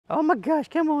Oh my gosh,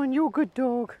 come on, you're a good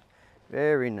dog.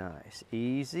 Very nice.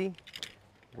 Easy.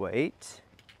 Wait.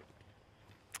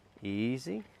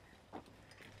 Easy.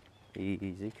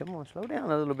 Easy. Come on, slow down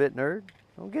a little bit, nerd.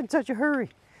 Don't get in such a hurry.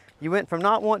 You went from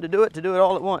not wanting to do it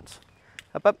all at once.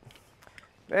 Up, up.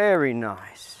 Very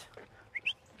nice.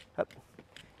 Up.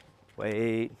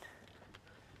 Wait.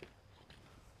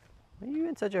 What are you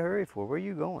in such a hurry for? Where are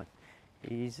you going?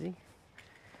 Easy.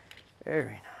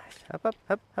 Very nice. Up, up,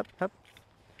 up, up, up.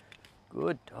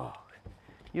 Good dog.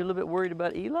 You a little bit worried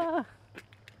about Eli?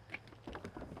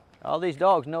 All these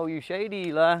dogs know you shady,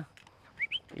 Eli.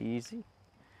 Easy.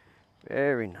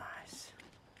 Very nice.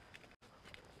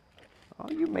 Oh,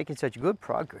 you're making such good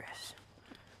progress.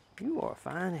 You are a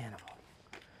fine animal.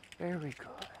 Very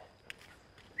good.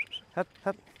 Up,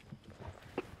 up.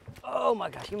 Oh my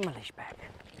gosh, give me my leash back.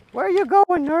 Where are you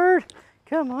going, nerd?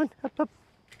 Come on, up, up.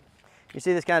 You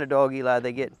see this kind of dog, Eli,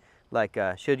 they get like,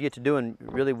 should get to doing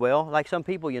really well. Like some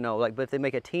people, you know, like, but if they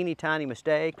make a teeny tiny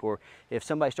mistake, or if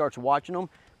somebody starts watching them,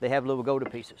 they have little go to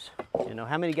pieces. You know,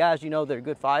 how many guys do you know that are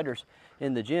good fighters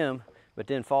in the gym, but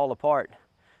then fall apart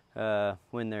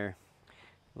when they're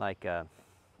like,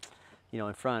 you know,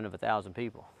 in front of 1,000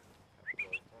 people?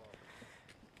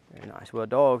 Very nice. Well,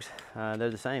 dogs, they're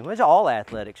the same. Well, it's all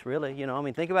athletics, really. You know, I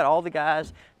mean, think about all the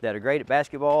guys that are great at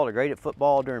basketball or great at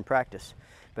football during practice,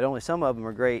 but only some of them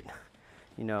are great,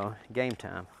 you know, game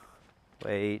time.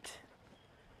 Wait.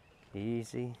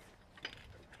 Easy.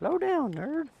 Slow down,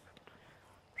 nerd.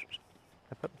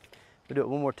 Up, up. We'll do it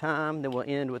one more time, then we'll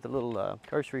end with a little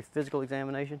cursory physical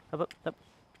examination. Up, up, up.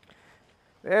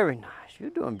 Very nice.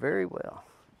 You're doing very well.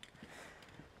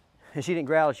 And she didn't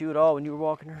growl at you at all when you were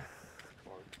walking her?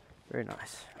 Very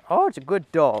nice. Oh, it's a good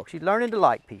dog. She's learning to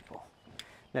like people.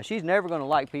 Now, she's never going to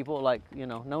like people like, you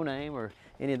know, No Name or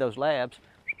any of those labs.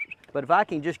 But if I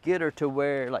can just get her to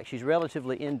where, like, she's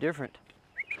relatively indifferent,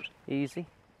 easy,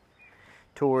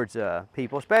 towards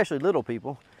people, especially little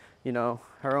people, you know,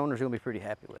 her owner's going to be pretty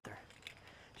happy with her.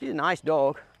 She's a nice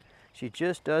dog. She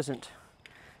just doesn't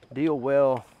deal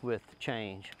well with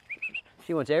change.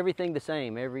 She wants everything the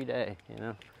same every day, you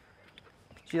know.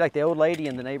 She's like the old lady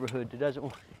in the neighborhood that doesn't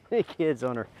want any kids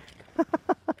on her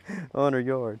on her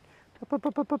yard. Up, up,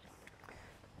 up, up, up.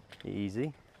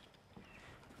 Easy.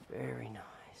 Very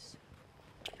nice.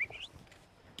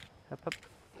 Up, up.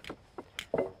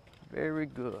 Very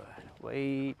good.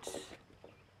 Wait.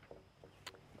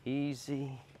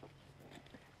 Easy.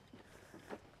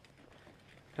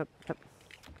 Up, up.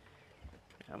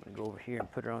 I'm gonna go over here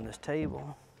and put her on this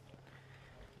table.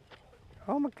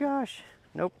 Oh my gosh.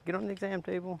 Nope, get on the exam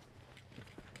table.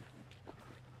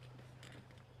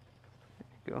 There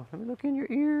you go. Let me look in your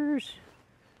ears.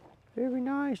 Very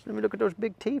nice. Let me look at those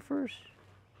big teethers.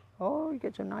 Oh, you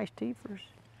got some nice teethers.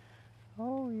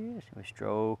 Oh yes. Let me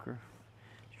stroke her.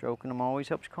 Stroking them always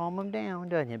helps calm them down,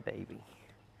 doesn't it, baby?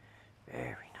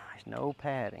 Very nice. No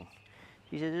patting.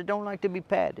 She says, I don't like to be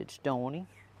patted, Stoney.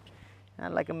 I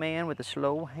like a man with a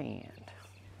slow hand.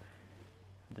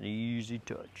 With an easy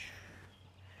touch.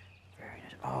 Very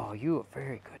nice. Oh, you a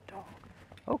very good dog.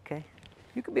 Okay.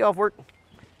 You can be off work.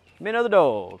 Give me another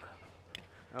dog.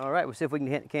 All right, we'll see if we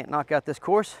can't knock out this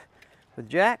course with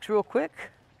Jax real quick.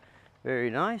 Very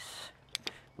nice.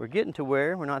 We're getting to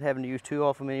where we're not having to use too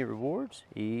awful many rewards.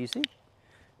 Easy.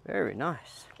 Very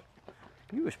nice.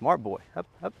 You a smart boy. Up,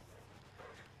 up.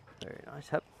 Very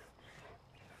nice. Up.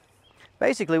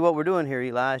 Basically what we're doing here,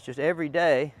 Eli, is just every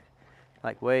day,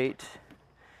 like wait,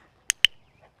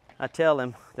 I tell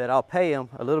him that I'll pay him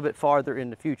a little bit farther in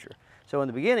the future. So in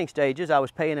the beginning stages, I was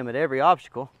paying him at every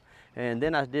obstacle, and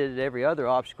then I did it at every other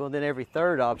obstacle, and then every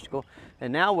third obstacle.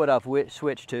 And now what I've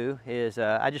switched to is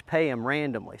I just pay him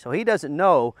randomly. So he doesn't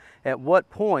know at what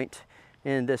point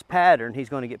in this pattern he's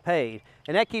going to get paid.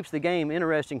 And that keeps the game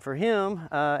interesting for him,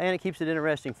 and it keeps it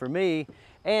interesting for me.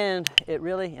 And it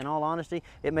really, in all honesty,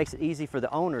 it makes it easy for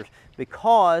the owners,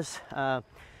 because,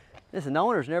 listen, the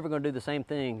owner's never going to do the same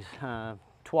things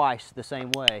twice the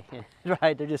same way,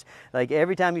 right? They're just, like,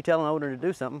 every time you tell an owner to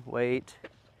do something, wait.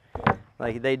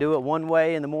 Like, they do it one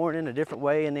way in the morning, a different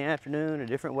way in the afternoon, a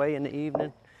different way in the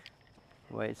evening.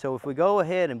 Wait, so if we go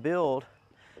ahead and build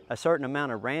a certain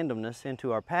amount of randomness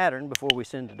into our pattern before we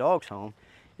send the dogs home,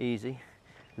 easy,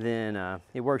 then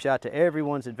it works out to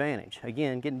everyone's advantage.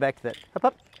 Again, getting back to that up,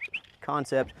 up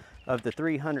concept of the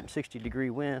 360-degree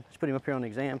wind. Let's put him up here on the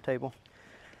exam table.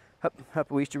 Up, up.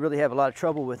 We used to really have a lot of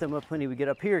trouble with him up when he would get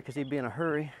up here because he'd be in a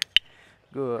hurry.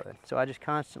 Good. So I just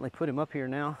constantly put him up here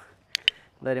now.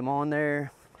 Let him on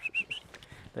there.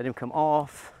 Let him come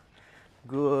off.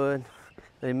 Good.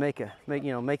 Let him make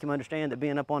him understand that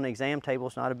being up on the exam table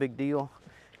is not a big deal.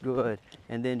 Good.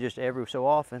 And then just every so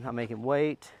often, I make him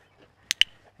wait.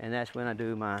 And that's when I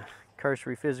do my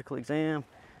cursory physical exam.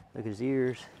 Look at his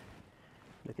ears,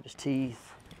 look at his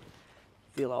teeth,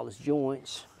 feel all his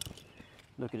joints,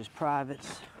 look at his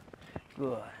privates.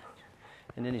 Good.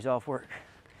 And then he's off work.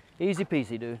 Easy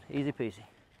peasy, dude, easy peasy.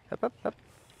 Up, up, up.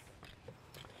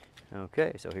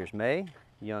 Okay, so here's May,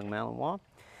 young Malinois.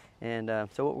 And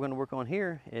so what we're going to work on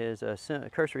here is a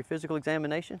cursory physical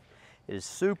examination. It is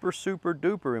super, super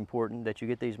duper important that you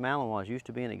get these Malinois used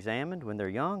to being examined when they're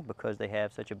young, because they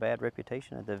have such a bad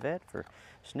reputation at the vet for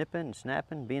snipping and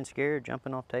snapping, being scared,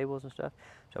 jumping off tables and stuff.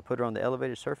 So I put her on the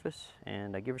elevated surface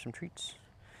and I give her some treats.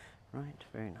 Right,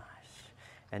 very nice.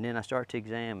 And then I start to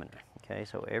examine her. Okay,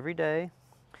 so every day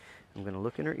I'm going to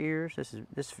look in her ears.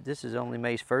 This is only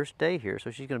May's first day here,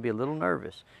 so she's going to be a little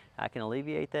nervous. I can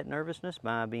alleviate that nervousness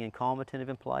by being calm, attentive,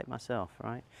 and polite myself,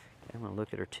 right? Okay, I'm going to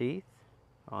look at her teeth.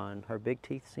 Her big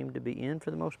teeth seem to be in for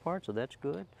the most part, so that's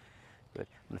good. Good.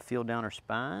 I'm going to feel down her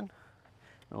spine.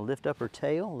 I'm going to lift up her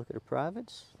tail, look at her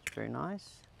privates. It's very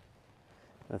nice.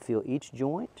 I'm going to feel each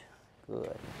joint.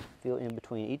 Good. Feel in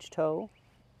between each toe.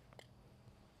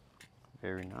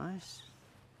 Very nice.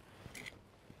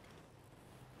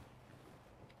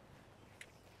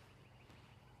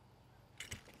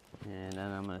 And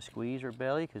then I'm going to squeeze her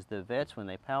belly, because the vets, when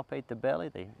they palpate the belly,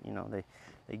 they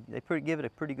give it a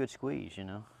pretty good squeeze, you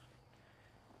know.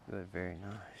 Good, very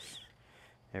nice.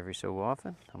 Every so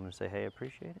often, I'm going to say, hey,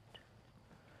 appreciate it.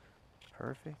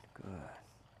 Perfect, good.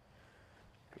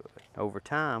 Good. Over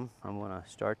time, I'm going to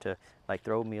start to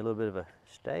throw me a little bit of a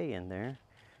stay in there,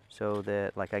 so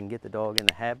that I can get the dog in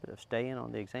the habit of staying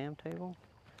on the exam table,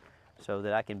 so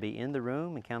that I can be in the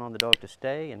room and count on the dog to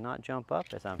stay and not jump up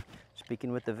as I'm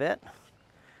speaking with the vet.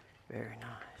 Very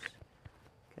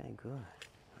nice. Okay, good.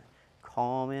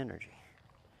 Calm energy.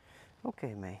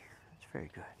 Okay, May, that's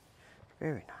very good.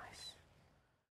 Very nice.